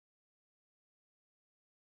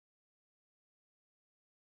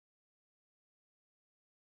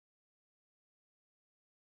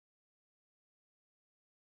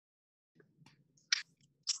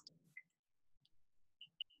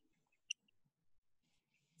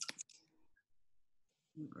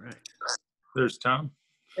All right. There's Tom.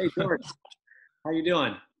 Hey, George. How you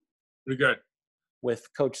doing? Pretty good. With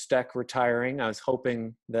Coach Stec retiring, I was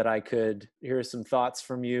hoping that I could hear some thoughts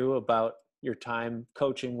from you about your time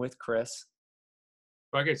coaching with Chris.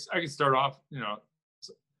 Well, I could start off,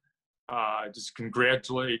 just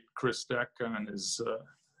congratulate Chris Stec on his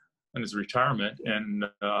retirement, and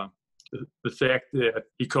the fact that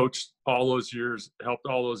he coached all those years, helped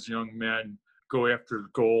all those young men go after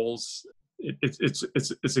goals.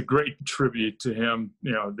 It's a great tribute to him.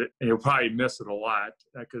 That he'll probably miss it a lot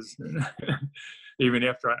because even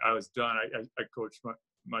after I was done, I coached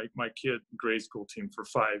my kid grade school team for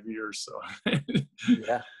 5 years. So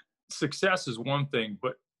Yeah. Success is one thing,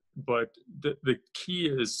 but the key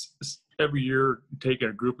is every year taking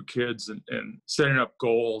a group of kids and setting up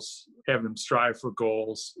goals, having them strive for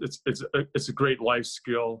goals. It's a great life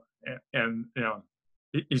skill, and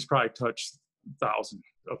he's probably touched thousands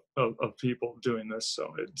of people doing this,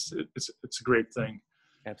 so it's a great thing.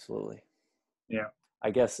 Absolutely. Yeah. I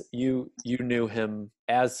guess you knew him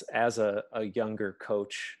as a younger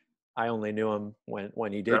coach. I only knew him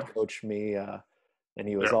when he did coach me, and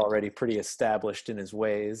he was already pretty established in his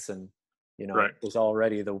ways, and was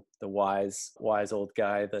already the wise old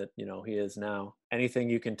guy that he is now.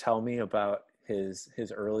 Anything you can tell me about his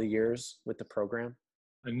early years with the program?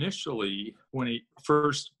 Initially, when he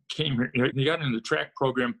first came here, he got into the track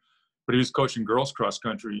program, but he was coaching girls cross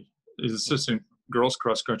country. He's assistant girls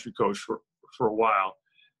cross country coach for a while.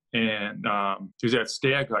 And he was at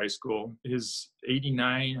Stag High School. His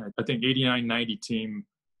 89-90 team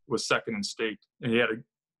was second in state. And he had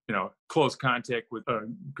close contact with a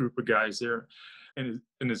group of guys there. And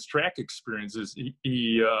in his track experiences,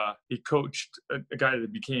 he coached a guy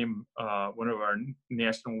that became one of our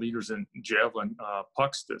national leaders in javelin,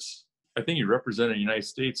 Puxtis. I think he represented the United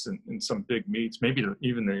States in some big meets, maybe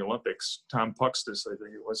even the Olympics. Tom Puxtis, I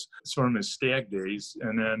think it was. It's from his Stag days.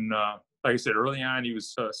 And then, like I said, early on, he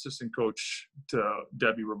was assistant coach to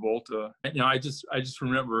Debbie Revolta. And, I just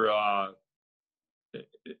remember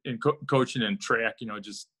in coaching in track,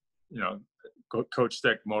 Coach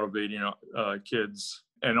Stec motivating kids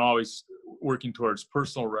and always working towards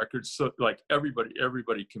personal records. So like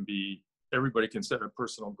everybody can set a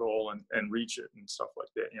personal goal and reach it and stuff like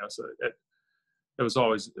that. So it was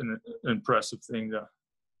always an impressive thing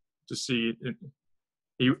to see.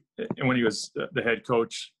 And when he was the head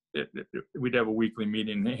coach, we'd have a weekly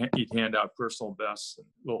meeting. And he'd hand out personal bests and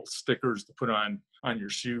little stickers to put on your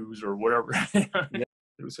shoes or whatever. Yeah.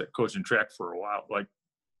 It was at coaching track for a while, like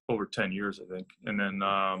over 10 years, I think. And then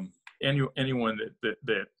anyone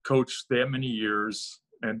that coached that many years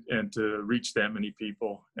and to reach that many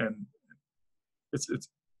people, and it's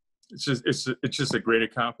just a great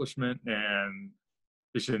accomplishment, and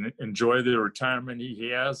he should enjoy the retirement he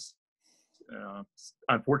has.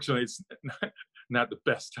 Unfortunately, it's not the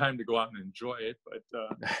best time to go out and enjoy it, but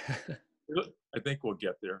I think we'll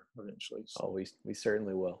get there eventually. So. Oh, we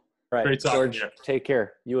certainly will. Right, Great talking, George. Take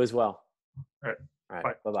care. You as well. All right.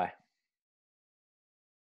 Bye. Bye-bye.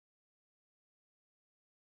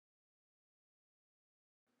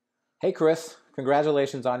 Hey, Chris.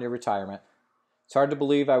 Congratulations on your retirement. It's hard to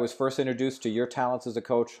believe I was first introduced to your talents as a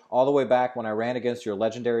coach all the way back when I ran against your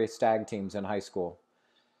legendary Stag teams in high school.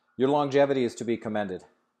 Your longevity is to be commended.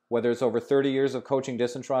 Whether it's over 30 years of coaching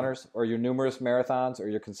distance runners, or your numerous marathons, or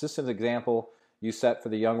your consistent example you set for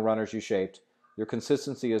the young runners you shaped, your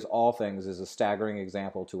consistency as all things is a staggering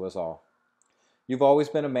example to us all. You've always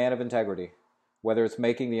been a man of integrity, whether it's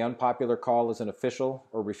making the unpopular call as an official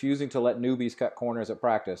or refusing to let newbies cut corners at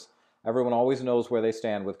practice. Everyone always knows where they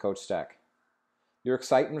stand with Coach Stec. Your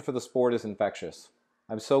excitement for the sport is infectious.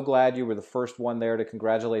 I'm so glad you were the first one there to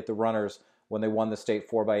congratulate the runners when they won the state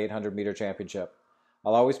 4x800 meter championship.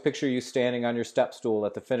 I'll always picture you standing on your step stool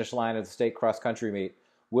at the finish line of the state cross-country meet,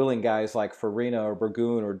 willing guys like Farina or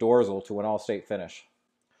Burgoon or Dorzel to an all-state finish.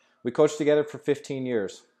 We coached together for 15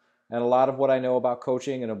 years, and a lot of what I know about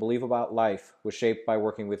coaching and I believe about life was shaped by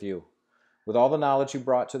working with you. With all the knowledge you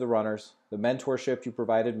brought to the runners, the mentorship you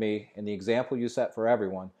provided me, and the example you set for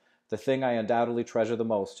everyone, the thing I undoubtedly treasure the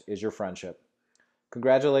most is your friendship.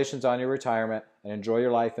 Congratulations on your retirement, and enjoy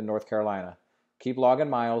your life in North Carolina. Keep logging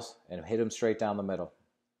miles and hit them straight down the middle.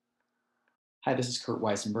 Hi, this is Kurt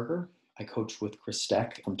Weisenberger. I coached with Chris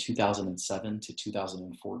Stec from 2007 to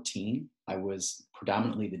 2014. I was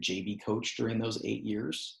predominantly the JV coach during those 8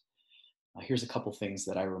 years. Here's a couple things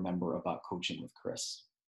that I remember about coaching with Chris.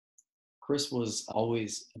 Chris was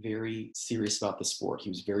always very serious about the sport. He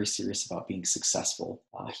was very serious about being successful.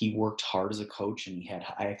 He worked hard as a coach, and he had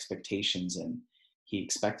high expectations, and he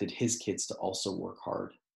expected his kids to also work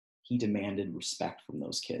hard. He demanded respect from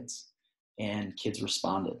those kids. and kids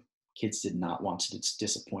responded. Kids did not want to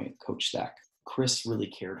disappoint Coach Stec. Chris really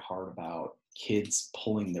cared hard about kids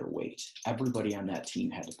pulling their weight. Everybody on that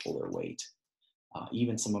team had to pull their weight.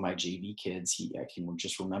 Even some of my JV kids, I can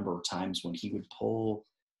just remember times when he would pull,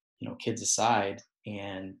 kids aside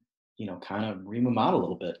and, kind of ream them out a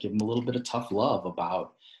little bit, give them a little bit of tough love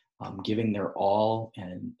about giving their all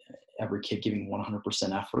and every kid giving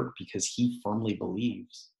 100% effort, because he firmly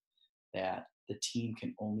believes that the team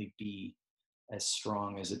can only be as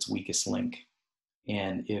strong as its weakest link.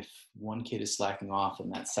 And if one kid is slacking off, then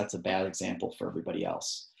that sets a bad example for everybody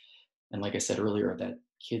else. And like I said earlier, that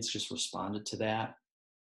kids just responded to that,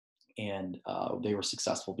 and they were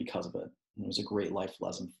successful because of it. And it was a great life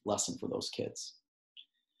lesson for those kids.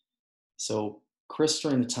 So Chris,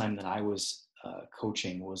 during the time that I was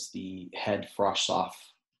coaching, was the head Frosh-Soft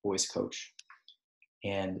boys coach.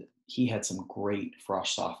 And he had some great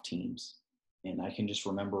Frosh-Soft teams. And I can just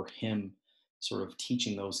remember him sort of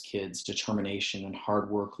teaching those kids determination and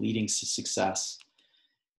hard work leading to success.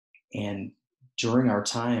 And during our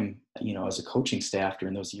time, as a coaching staff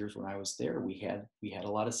during those years when I was there, we had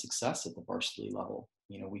a lot of success at the varsity level.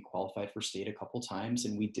 We qualified for state a couple times,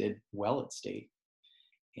 and we did well at state.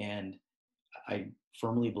 And I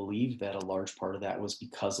firmly believe that a large part of that was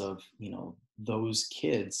because of, those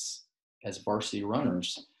kids as varsity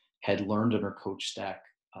runners had learned under Coach Stec,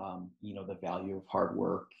 the value of hard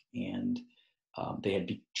work, and they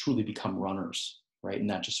had truly become runners, right? And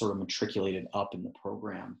not just sort of matriculated up in the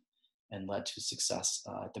program and led to success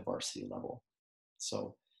at the varsity level.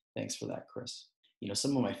 So thanks for that, Chris.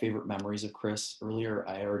 Some of my favorite memories of Chris, earlier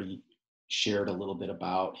I already shared a little bit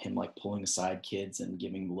about him like pulling aside kids and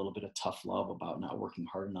giving a little bit of tough love about not working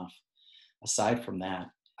hard enough. Aside from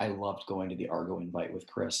that, I loved going to the Argo invite with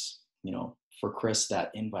Chris. For Chris,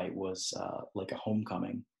 that invite was like a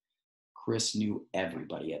homecoming. Chris knew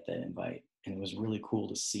everybody at that invite, and it was really cool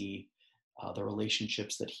to see the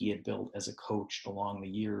relationships that he had built as a coach along the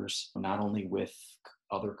years, not only with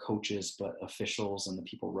other coaches, but officials and the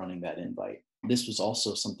people running that invite. This was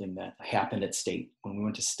also something that happened at state. When we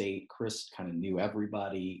went to state, Chris kind of knew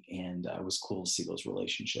everybody, and it was cool to see those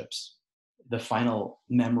relationships. The final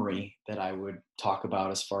memory that I would talk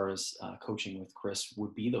about as far as coaching with Chris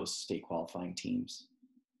would be those state qualifying teams.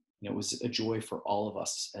 It was a joy for all of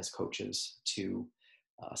us as coaches to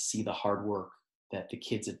see the hard work that the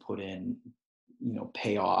kids had put in,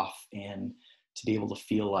 pay off, and to be able to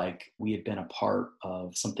feel like we had been a part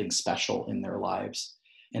of something special in their lives.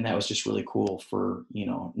 And that was just really cool for,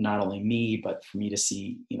 not only me, but for me to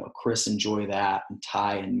see, Chris enjoy that, and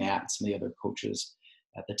Ty and Matt and some of the other coaches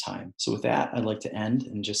at the time. So with that, I'd like to end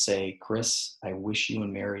and just say, Chris, I wish you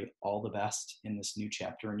and Mary all the best in this new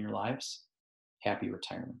chapter in your lives. Happy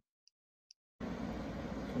retirement.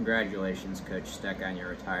 Congratulations, Coach Stec, on your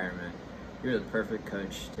retirement. You're the perfect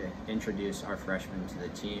coach to introduce our freshmen to the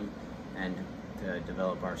team and to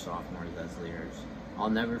develop our sophomores as leaders. I'll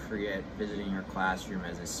never forget visiting your classroom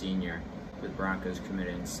as a senior with Broncos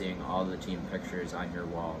committed and seeing all the team pictures on your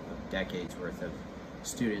wall of decades worth of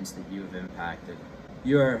students that you have impacted.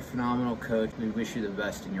 You are a phenomenal coach. We wish you the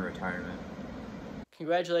best in your retirement.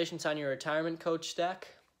 Congratulations on your retirement, Coach Stec.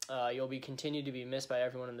 You'll be continued to be missed by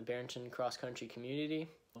everyone in the Barrington cross-country community.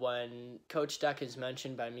 When Coach Stec is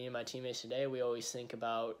mentioned by me and my teammates today, we always think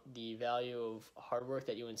about the value of hard work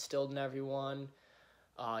that you instilled in everyone,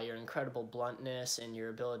 your incredible bluntness, and your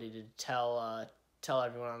ability to tell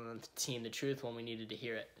everyone on the team the truth when we needed to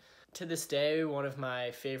hear it. To this day, one of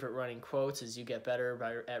my favorite running quotes is, "You get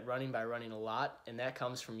better at running by running a lot," and that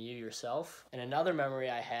comes from you yourself. And another memory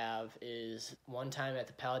I have is one time at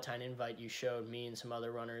the Palatine Invite, you showed me and some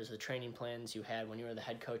other runners the training plans you had when you were the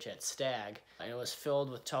head coach at Stag. And it was filled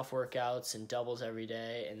with tough workouts and doubles every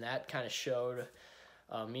day, and that kind of showed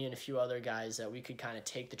me and a few other guys that we could kind of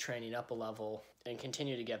take the training up a level and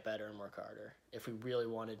continue to get better and work harder if we really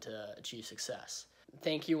wanted to achieve success.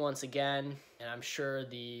 Thank you once again, and I'm sure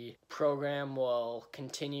the program will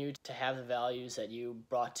continue to have the values that you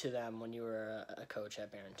brought to them when you were a coach at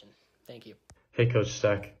Barrington. Thank you. Hey, Coach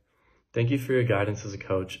Stec. Thank you for your guidance as a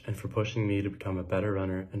coach and for pushing me to become a better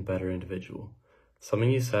runner and better individual. Something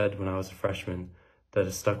you said when I was a freshman that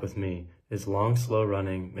has stuck with me is long, slow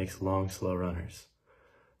running makes long, slow runners.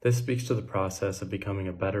 This speaks to the process of becoming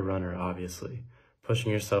a better runner, obviously,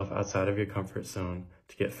 pushing yourself outside of your comfort zone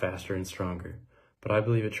to get faster and stronger. But I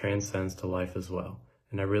believe it transcends to life as well,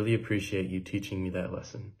 and I really appreciate you teaching me that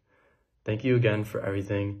lesson. Thank you again for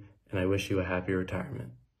everything, and I wish you a happy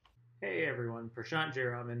retirement. Hey everyone, Prashant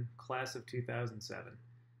Jayaraman, class of 2007.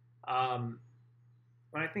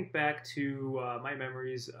 When I think back to my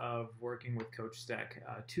memories of working with Coach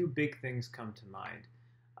Stec, two big things come to mind.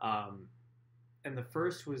 And the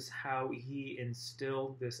first was how he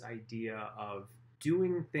instilled this idea of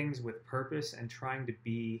doing things with purpose and trying to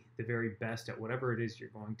be the very best at whatever it is you're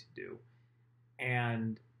going to do.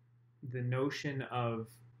 And the notion of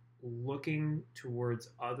looking towards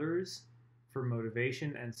others for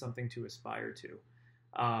motivation and something to aspire to.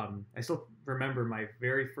 I still remember my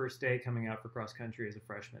very first day coming out for cross country as a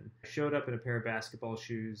freshman. I showed up in a pair of basketball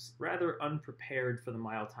shoes, rather unprepared for the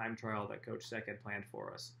mile time trial that Coach Stec had planned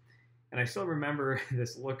for us. And I still remember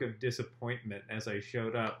this look of disappointment as I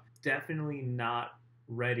showed up, definitely not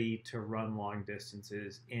ready to run long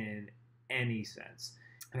distances in any sense.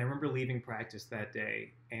 And I remember leaving practice that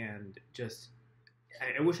day and just,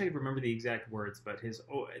 I wish I could remember the exact words, but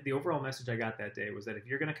the overall message I got that day was that if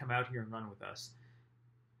you're going to come out here and run with us,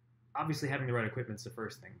 obviously having the right equipment is the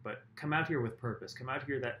first thing, but come out here with purpose. Come out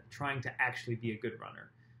here trying to actually be a good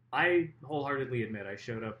runner. I wholeheartedly admit I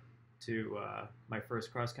showed up to my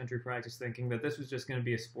first cross-country practice thinking that this was just going to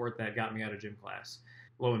be a sport that got me out of gym class.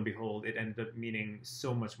 Lo and behold, it ended up meaning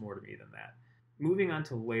so much more to me than that. Moving on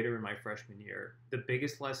to later in my freshman year, the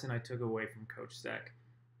biggest lesson I took away from Coach Stec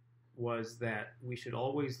was that we should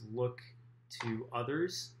always look to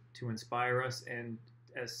others to inspire us and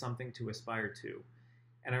as something to aspire to.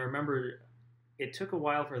 And I remember it took a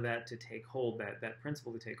while for that to take hold, that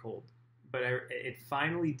principle to take hold. But it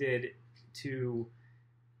finally did to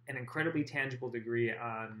an incredibly tangible degree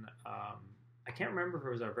on, I can't remember if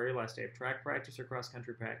it was our very last day of track practice or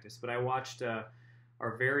cross-country practice, but I watched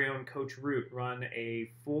our very own Coach Root run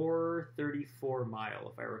a 4:34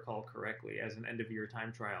 mile, if I recall correctly, as an end-of-year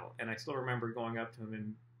time trial. And I still remember going up to him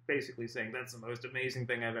and basically saying, "That's the most amazing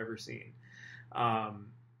thing I've ever seen."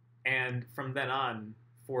 And from then on,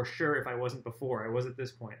 for sure, if I wasn't before, I was at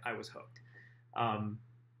this point, I was hooked.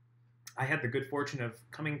 I had the good fortune of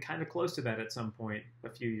coming kind of close to that at some point a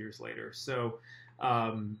few years later. So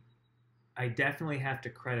I definitely have to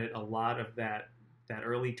credit a lot of that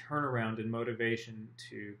early turnaround in motivation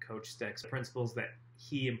to Coach Stec's principles that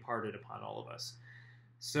he imparted upon all of us.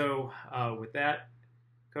 So with that,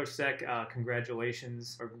 Coach Stec,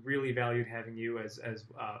 congratulations. I really valued having you as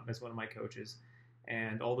one of my coaches,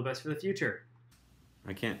 and all the best for the future.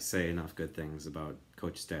 I can't say enough good things about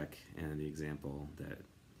Coach Stec and the example that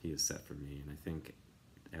he has set for me. And I think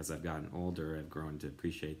as I've gotten older, I've grown to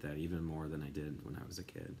appreciate that even more than I did when I was a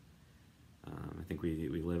kid. I think we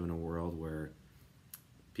live in a world where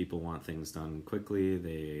people want things done quickly.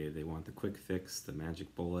 They want the quick fix, the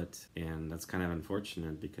magic bullet. And that's kind of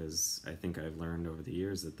unfortunate because I think I've learned over the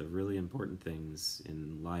years that the really important things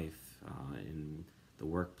in life, in the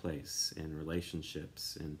workplace, in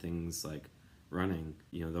relationships, in things like running,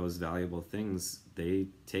 those valuable things, they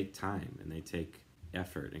take time and they take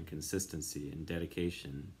effort and consistency and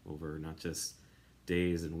dedication over not just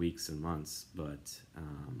days and weeks and months, but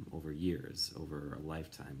over years, over a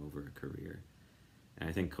lifetime, over a career. And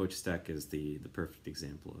I think Coach Stec is the perfect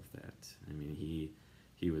example of that. I mean,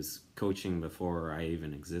 he was coaching before I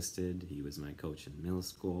even existed. He was my coach in middle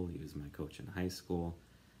school. He was my coach in high school.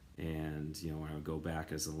 And, when I would go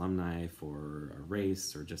back as alumni for a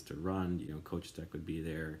race or just a run, Coach Stec would be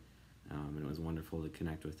there. And it was wonderful to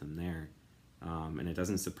connect with him there. And it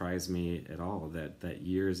doesn't surprise me at all that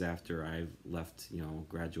years after I've left,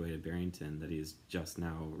 graduated Barrington, that he's just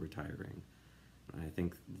now retiring. I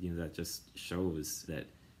think, that just shows that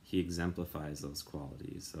he exemplifies those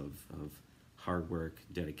qualities of hard work,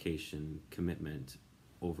 dedication, commitment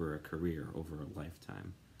over a career, over a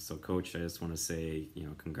lifetime. So, Coach, I just want to say,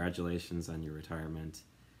 congratulations on your retirement,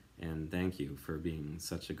 and thank you for being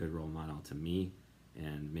such a good role model to me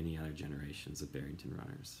and many other generations of Barrington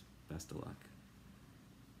runners. Best of luck.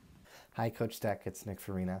 Hi, Coach Stec. It's Nick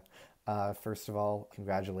Farina. First of all,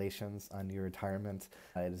 congratulations on your retirement.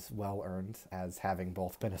 It is well earned, as having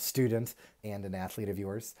both been a student and an athlete of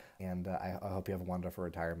yours, and I hope you have a wonderful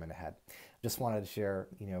retirement ahead. Just wanted to share,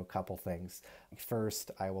 a couple things. First,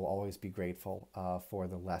 I will always be grateful for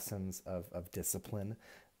the lessons of discipline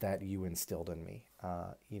that you instilled in me.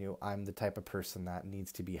 I'm the type of person that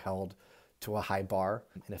needs to be held to a high bar,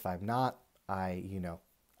 and if I'm not,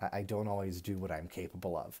 I don't always do what I'm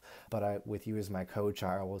capable of. But with you as my coach,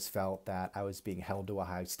 I always felt that I was being held to a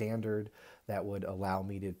high standard that would allow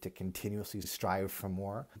me to continuously strive for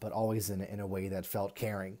more, but always in a way that felt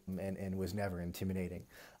caring and was never intimidating.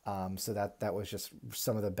 So that was just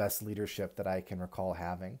some of the best leadership that I can recall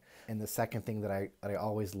having. And the second thing that I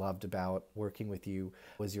always loved about working with you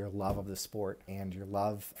was your love of the sport, and your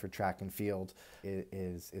love for track and field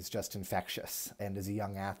is just infectious. And as a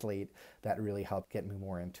young athlete, that really helped get me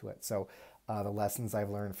more into it. So the lessons I've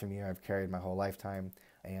learned from you, I've carried my whole lifetime,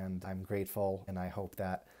 and I'm grateful, and I hope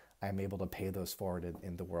that I'm able to pay those forward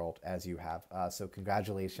in the world as you have. So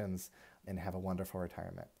congratulations and have a wonderful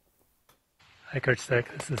retirement. Hi, Coach Stec.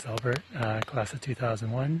 This is Albert, class of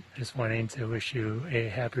 2001. Just wanting to wish you a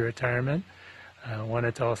happy retirement.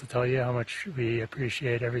 Wanted to also tell you how much we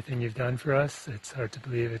appreciate everything you've done for us. It's hard to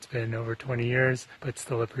believe it's been over 20 years, but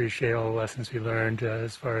still appreciate all the lessons we learned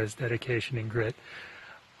as far as dedication and grit.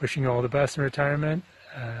 Wishing you all the best in retirement.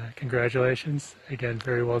 Congratulations. Again,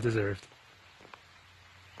 very well deserved.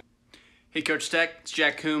 Hey Coach Stec, it's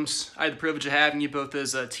Jack Coombs. I had the privilege of having you both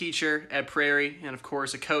as a teacher at Prairie and of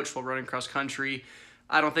course a coach while running cross country.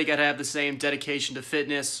 I don't think I'd have the same dedication to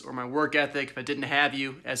fitness or my work ethic if I didn't have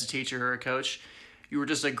you as a teacher or a coach. You were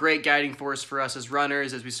just a great guiding force for us as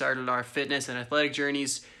runners as we started our fitness and athletic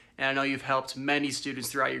journeys, and I know you've helped many students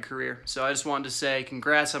throughout your career. So I just wanted to say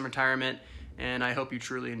congrats on retirement, and I hope you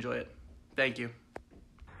truly enjoy it. Thank you.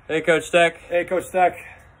 Hey Coach Stec. Hey Coach Stec.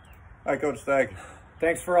 Hi Coach Stec.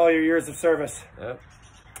 Thanks for all your years of service. Yep.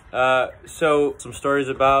 So some stories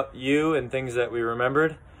about you and things that we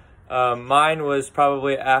remembered. Mine was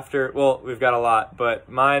probably after, well, we've got a lot, but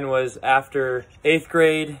mine was after 8th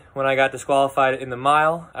grade when I got disqualified in the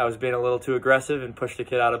mile. I was being a little too aggressive and pushed a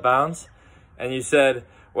kid out of bounds. And you said,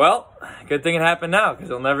 well, good thing it happened now because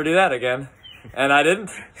I'll never do that again. And I didn't.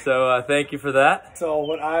 So thank you for that.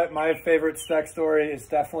 So my favorite Stec story is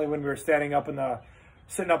definitely when we were sitting up in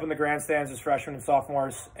the grandstands as freshmen and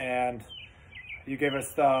sophomores, and you gave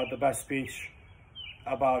us the best speech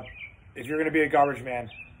about if you're going to be a garbage man,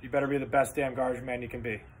 you better be the best damn garbage man you can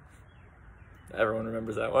be. Everyone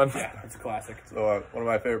remembers that one. Yeah, it's a classic. So one of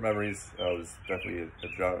my favorite memories was definitely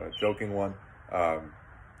a joking one.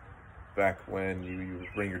 Back when you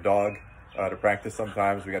bring your dog to practice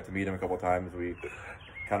sometimes, we got to meet him a couple of times. We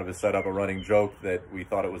kind of set up a running joke that we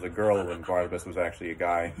thought it was a girl when Barnabas was actually a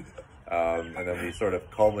guy. And then we sort of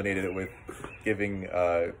culminated it with giving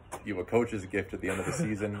you a coach's gift at the end of the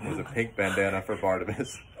season. It was a pink bandana for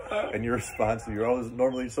Barnabas. And your response, you're always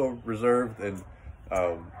normally so reserved, and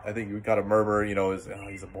I think you kind of murmur, you know,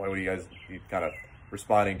 he's a boy. What do you guys, you kind of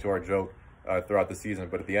responding to our joke throughout the season.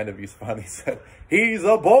 But at the end of each finally said, he's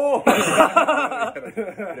a boy! It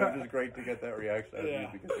was just great to get that reaction out of you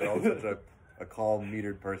because you're always such a calm,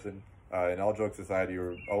 metered person. And all jokes aside, you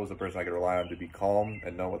were always a person I could rely on to be calm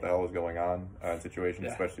and know what the hell was going on in situations,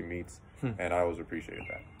 especially meets. And I always appreciated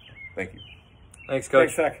that. Thank you. Thanks,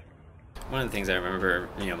 Coach. Thanks, Stec. One of the things I remember,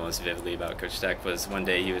 most vividly about Coach Stec was one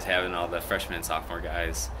day he was having all the freshmen and sophomore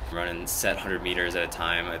guys running set 100 meters at a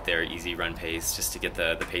time at their easy run pace just to get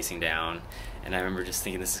the pacing down. And I remember just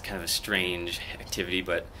thinking this is kind of a strange activity,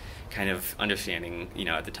 but kind of understanding,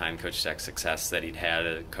 at the time Coach Stec's success that he'd had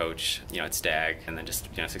as a coach, at Stag, and then just,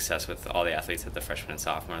 success with all the athletes at the freshman and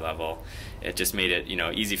sophomore level. It just made it,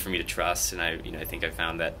 easy for me to trust. And I think I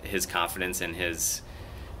found that his confidence in his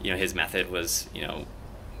method was,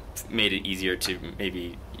 made it easier to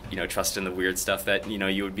maybe trust in the weird stuff that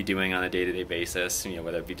you would be doing on a day-to-day basis,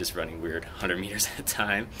 whether it be just running weird 100 meters at a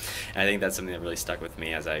time. And I think that's something that really stuck with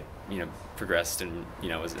me as I progressed and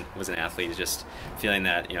was an athlete, is just feeling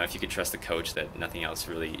that if you could trust the coach, that nothing else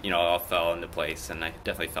really all fell into place. And I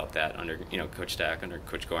definitely felt that under Coach Stec, under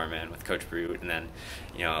Coach Gorman, with Coach Brute, and then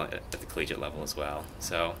at the collegiate level as well.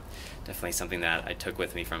 So definitely something that I took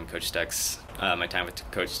with me from Coach Stec's my time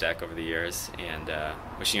with Coach Stec over the years. And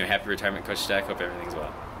wishing you a happy retirement, Coach Stec. Hope everything's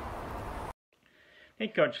well. Hey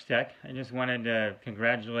Coach Stec, I just wanted to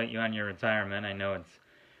congratulate you on your retirement. I know it's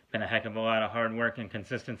been a heck of a lot of hard work and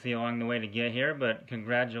consistency along the way to get here, but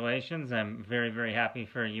congratulations. I'm very, very happy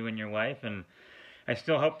for you and your wife, and I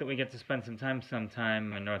still hope that we get to spend some time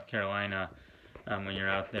sometime in North Carolina when you're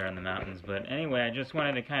out there in the mountains. But anyway, I just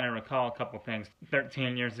wanted to kind of recall a couple things.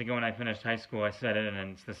 13 years ago when I finished high school, I said it,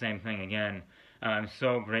 and it's the same thing again. I'm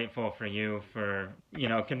so grateful for you for,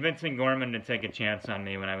 convincing Gorman to take a chance on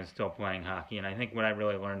me when I was still playing hockey. And I think what I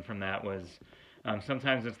really learned from that was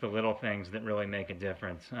sometimes it's the little things that really make a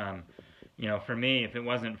difference. For me, if it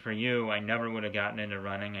wasn't for you, I never would have gotten into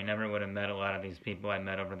running. I never would have met a lot of these people I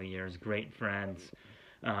met over the years, great friends,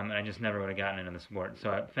 and I just never would have gotten into the sport.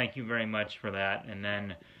 So thank you very much for that. And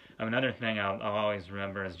then another thing I'll always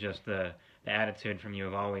remember is just the attitude from you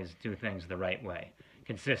of always do things the right way.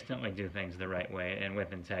 Consistently do things the right way and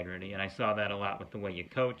with integrity. And I saw that a lot with the way you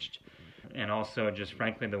coached and also just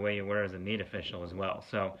frankly the way you were as a meet official as well.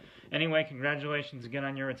 So anyway, congratulations again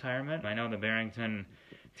on your retirement. I know the Barrington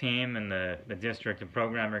team and the district and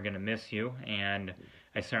program are going to miss you, and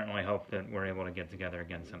I certainly hope that we're able to get together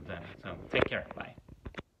again sometime. So take care. Bye.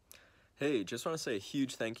 Hey, just want to say a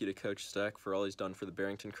huge thank you to Coach Stec for all he's done for the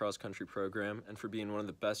Barrington cross country program and for being one of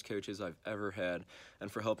the best coaches I've ever had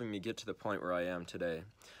and for helping me get to the point where I am today.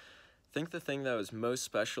 I think the thing that was most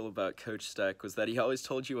special about Coach Stec was that he always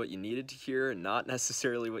told you what you needed to hear and not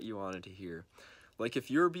necessarily what you wanted to hear. Like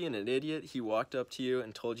if you were being an idiot, he walked up to you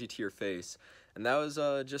and told you to your face. And that was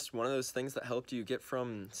just one of those things that helped you get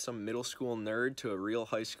from some middle school nerd to a real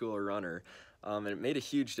high school runner. And it made a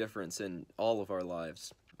huge difference in all of our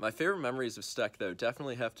lives. My favorite memories of Stec, though,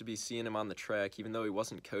 definitely have to be seeing him on the track, even though he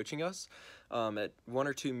wasn't coaching us. At 1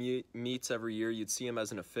 or 2 meets every year, you'd see him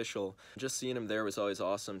as an official. Just seeing him there was always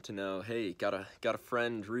awesome to know, hey, got a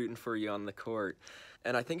friend rooting for you on the court.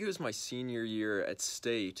 And I think it was my senior year at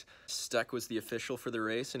State. Stec was the official for the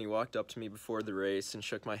race, and he walked up to me before the race and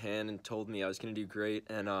shook my hand and told me I was going to do great.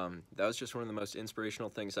 And that was just one of the most inspirational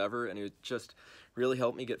things ever, and it just really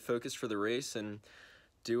helped me get focused for the race and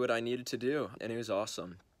do what I needed to do, and it was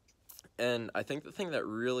awesome. And I think the thing that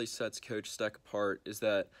really sets Coach Stec apart is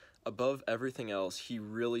that above everything else, he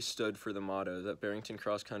really stood for the motto that Barrington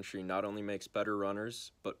Cross Country not only makes better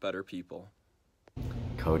runners, but better people.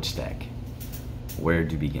 Coach Stec. Where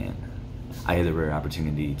to begin? I had the rare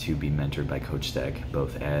opportunity to be mentored by Coach Stec,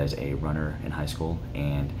 both as a runner in high school,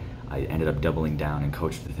 and I ended up doubling down and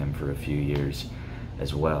coached with him for a few years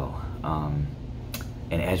as well.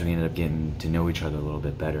 And as we ended up getting to know each other a little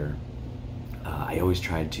bit better, I always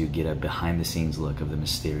tried to get a behind-the-scenes look of the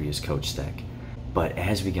mysterious Coach Stec. But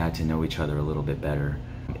as we got to know each other a little bit better,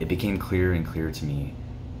 it became clearer and clearer to me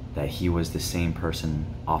that he was the same person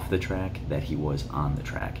off the track that he was on the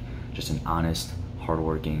track. Just an honest,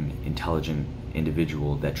 hardworking, intelligent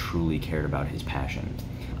individual that truly cared about his passion.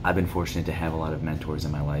 I've been fortunate to have a lot of mentors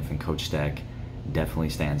in my life, and Coach Stec definitely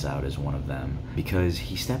stands out as one of them because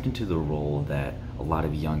he stepped into the role that a lot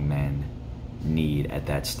of young men need at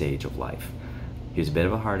that stage of life. He was a bit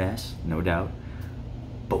of a hard ass, no doubt,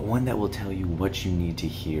 but one that will tell you what you need to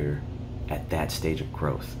hear at that stage of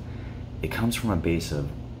growth. It comes from a base of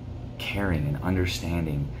caring and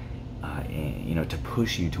understanding, to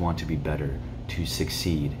push you to want to be better, to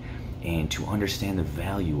succeed, and to understand the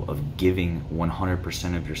value of giving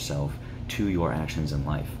 100% of yourself to your actions in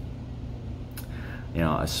life.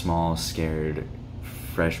 A small, scared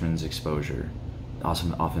freshman's exposure,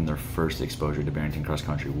 often their first exposure to Barrington Cross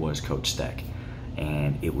Country, was Coach Stec.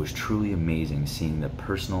 And it was truly amazing seeing the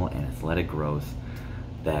personal and athletic growth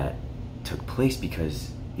that took place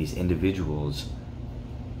because these individuals,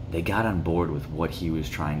 they got on board with what he was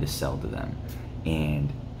trying to sell to them.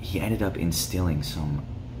 And he ended up instilling some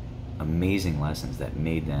amazing lessons that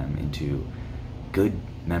made them into good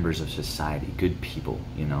members of society, good people,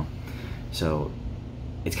 So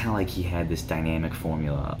it's kind of like he had this dynamic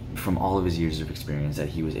formula from all of his years of experience that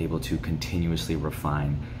he was able to continuously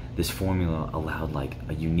refine. This formula allowed like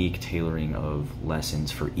a unique tailoring of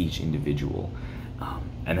lessons for each individual.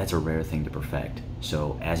 And that's a rare thing to perfect.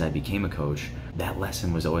 So as I became a coach, that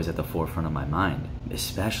lesson was always at the forefront of my mind,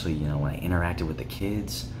 especially, when I interacted with the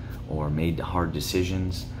kids or made hard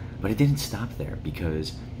decisions. But it didn't stop there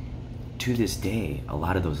because to this day, a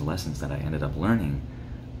lot of those lessons that I ended up learning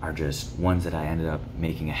are just ones that I ended up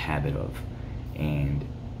making a habit of. And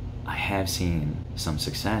I have seen some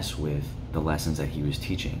success with the lessons that he was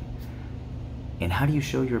teaching. And how do you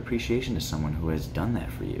show your appreciation to someone who has done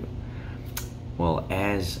that for you? Well,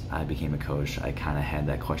 as I became a coach, I kind of had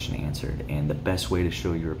that question answered. And the best way to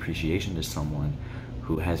show your appreciation to someone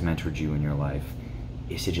who has mentored you in your life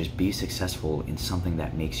is to just be successful in something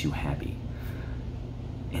that makes you happy.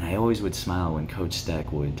 And I always would smile when Coach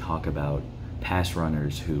Stec would talk about past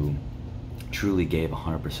runners who truly gave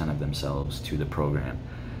 100% of themselves to the program.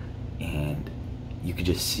 And you could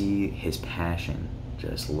just see his passion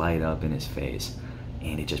just light up in his face.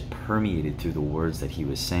 And it just permeated through the words that he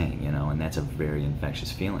was saying, and that's a very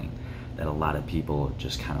infectious feeling that a lot of people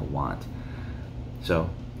just kind of want. So,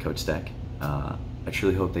 Coach Stec, I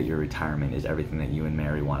truly hope that your retirement is everything that you and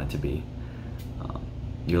Mary want it to be.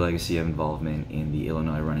 Your legacy of involvement in the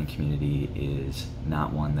Illinois running community is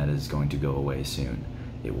not one that is going to go away soon.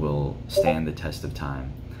 It will stand the test of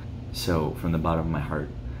time. So, from the bottom of my heart,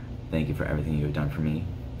 thank you for everything you have done for me,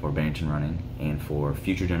 for Barrington Running, and for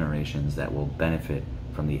future generations that will benefit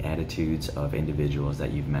from the attitudes of individuals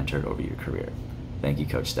that you've mentored over your career. Thank you,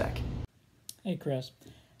 Coach Stec. Hey, Chris.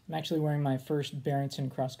 I'm actually wearing my first Barrington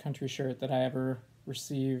Cross Country shirt that I ever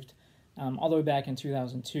received all the way back in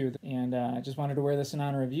 2002, and I just wanted to wear this in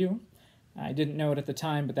honor of you. I didn't know it at the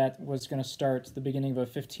time, but that was going to start the beginning of a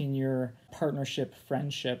 15-year partnership,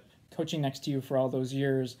 friendship. Coaching next to you for all those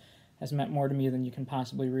years has meant more to me than you can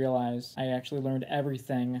possibly realize. I actually learned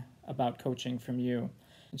everything about coaching from you.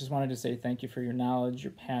 I just wanted to say thank you for your knowledge,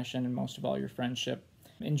 your passion, and most of all, your friendship.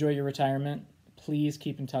 Enjoy your retirement. Please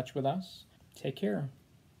keep in touch with us. Take care.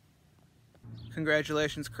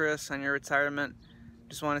 Congratulations, Chris, on your retirement.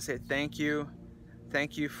 just want to say thank you.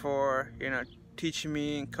 Thank you for, teaching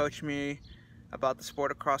me and coaching me about the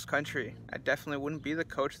sport of cross country. I definitely wouldn't be the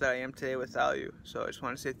coach that I am today without you. So I just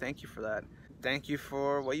want to say thank you for that. Thank you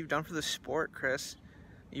for what you've done for the sport, Chris.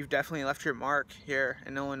 You've definitely left your mark here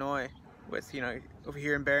in Illinois with, over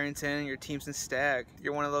here in Barrington, your teams in Stag.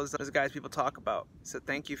 You're one of those guys people talk about. So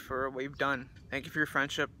thank you for what you've done. Thank you for your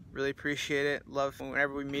friendship. Really appreciate it. Love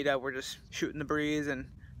whenever we meet up, we're just shooting the breeze and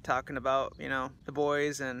talking about, the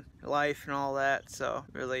boys and life and all that. So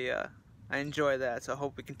really, I enjoy that. So I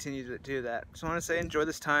hope we continue to do that. Just want to say enjoy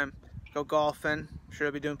this time. Go golfing. I'm sure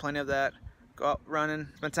I'll be doing plenty of that. Go out running,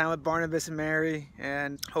 spend time with Barnabas and Mary,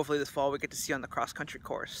 and hopefully this fall we get to see you on the cross-country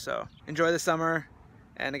course. So enjoy the summer,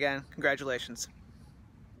 and again, congratulations.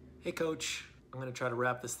 Hey Coach, I'm going to try to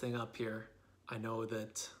wrap this thing up here. I know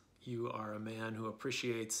that you are a man who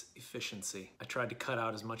appreciates efficiency. I tried to cut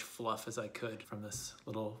out as much fluff as I could from this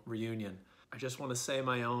little reunion. I just want to say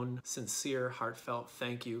my own sincere, heartfelt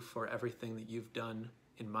thank you for everything that you've done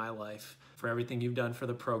in my life, for everything you've done for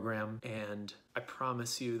the program, and I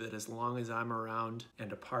promise you that as long as I'm around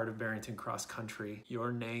and a part of Barrington Cross Country,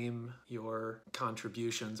 your name, your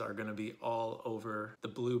contributions are going to be all over the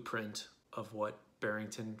blueprint of what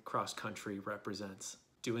Barrington Cross Country represents.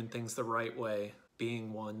 Doing things the right way,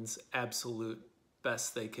 being one's absolute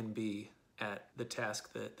best they can be at the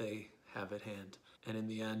task that they have at hand, and in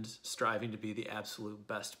the end, striving to be the absolute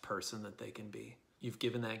best person that they can be. You've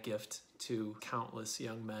given that gift to countless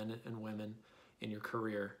young men and women in your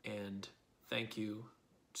career, and thank you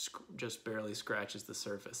just barely scratches the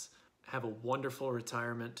surface. Have a wonderful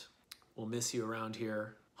retirement. We'll miss you around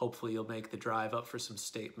here. Hopefully you'll make the drive up for some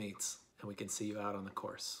state meets, and we can see you out on the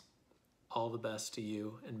course. All the best to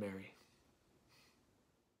you and Mary.